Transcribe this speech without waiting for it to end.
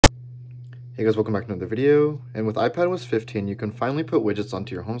Hey guys, welcome back to another video. And with iPadOS 15, you can finally put widgets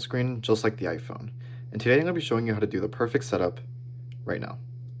onto your home screen just like the iPhone. And today I'm going to be showing you how to do the perfect setup right now.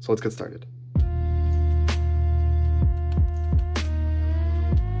 So let's get started.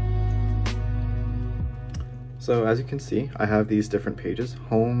 So as you can see, I have these different pages: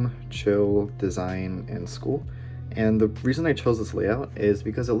 home, chill, design, and school. And the reason I chose this layout is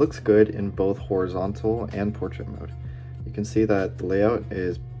because it looks good in both horizontal and portrait mode. You can see that the layout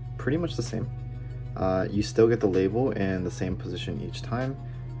is pretty much the same. You still get the label in the same position each time,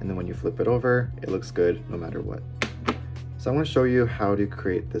 and then when you flip it over, it looks good no matter what. So I'm going to show you how to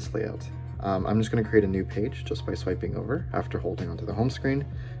create this layout. I'm just going to create a new page just by swiping over after holding onto the home screen,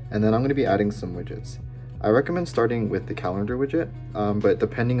 and then I'm going to be adding some widgets. I recommend starting with the calendar widget, but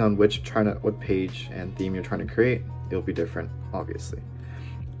depending on what page and theme you're trying to create, it'll be different, obviously.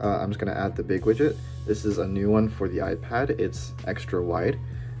 I'm just going to add the big widget. This is a new one for the iPad. It's extra wide.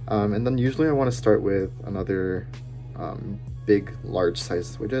 And then usually I want to start with another big, large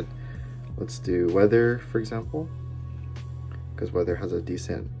size widget. Let's do weather, for example, because weather has a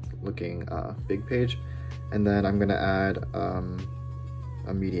decent looking big page. And then I'm going to add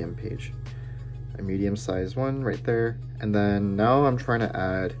a medium page. A medium size one right there. And then now I'm trying to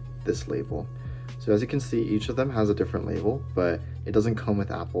add this label. So as you can see, each of them has a different label, but it doesn't come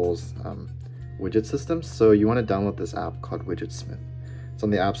with Apple's widget system. So you want to download this app called Widgetsmith. It's on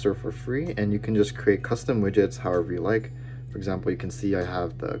the App Store for free, and you can just create custom widgets however you like. For example, you can see I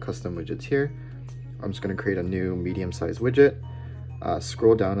have the custom widgets here. I'm just going to create a new medium-sized widget.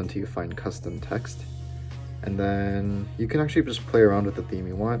 Scroll down until you find custom text. And then you can actually just play around with the theme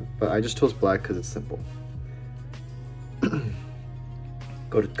you want, but I just chose black because it's simple.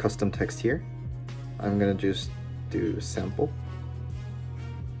 Go to custom text here. I'm going to just do sample.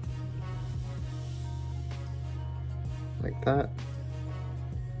 Like that.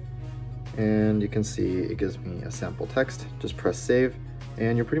 And you can see it gives me a sample text. Just press save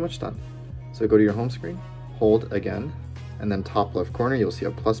and you're pretty much done. So go to your home screen, hold again, and then top left corner you'll see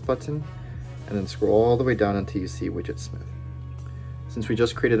a plus button, and then scroll all the way down until you see Widgetsmith. Since we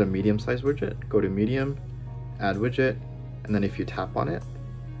just created a medium-sized widget, go to medium, add widget, and then if you tap on it,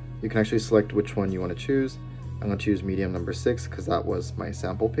 you can actually select which one you want to choose. I'm going to choose medium number 6 because that was my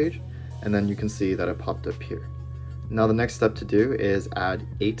sample page, and then you can see that it popped up here. Now the next step to do is add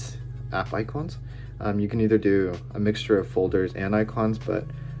 8 app icons. You can either do a mixture of folders and icons, but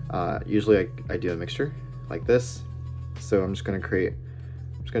usually I do a mixture like this. So I'm just going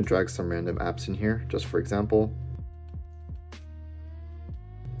to drag some random apps in here just for example,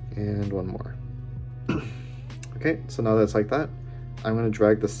 and one more. Okay, so now that's like that, I'm going to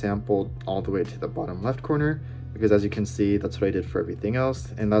drag the sample all the way to the bottom left corner, because as you can see, that's what I did for everything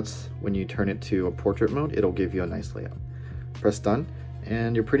else, and that's when you turn it to a portrait mode, it'll give you a nice layout. Press done,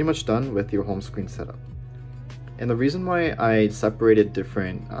 and you're pretty much done with your home screen setup. And the reason why I separated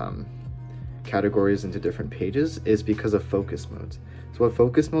different categories into different pages is because of focus modes. So what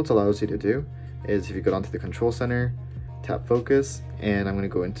focus modes allows you to do is, if you go down to the control center, tap focus, and I'm going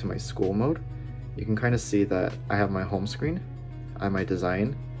to go into my school mode, you can kind of see that I have my home screen, I have my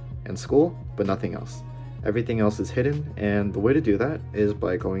design and school, but nothing else. Everything else is hidden, and the way to do that is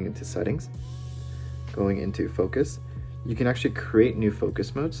by going into settings, going into focus. You can actually create new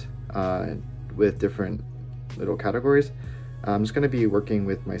focus modes with different little categories. I'm just going to be working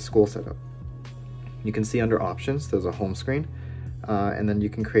with my school setup. You can see under options there's a home screen, and then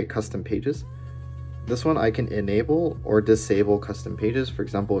you can create custom pages. This one I can enable or disable custom pages. For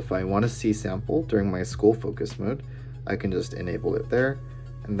example, if I want to see sample during my school focus mode, I can just enable it there,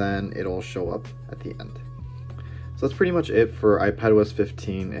 and then it'll show up at the end. So that's pretty much it for iPadOS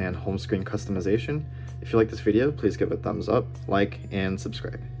 15 and home screen customization. If you like this video, please give it a thumbs up, like, and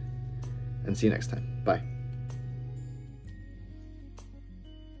subscribe. And see you next time. Bye.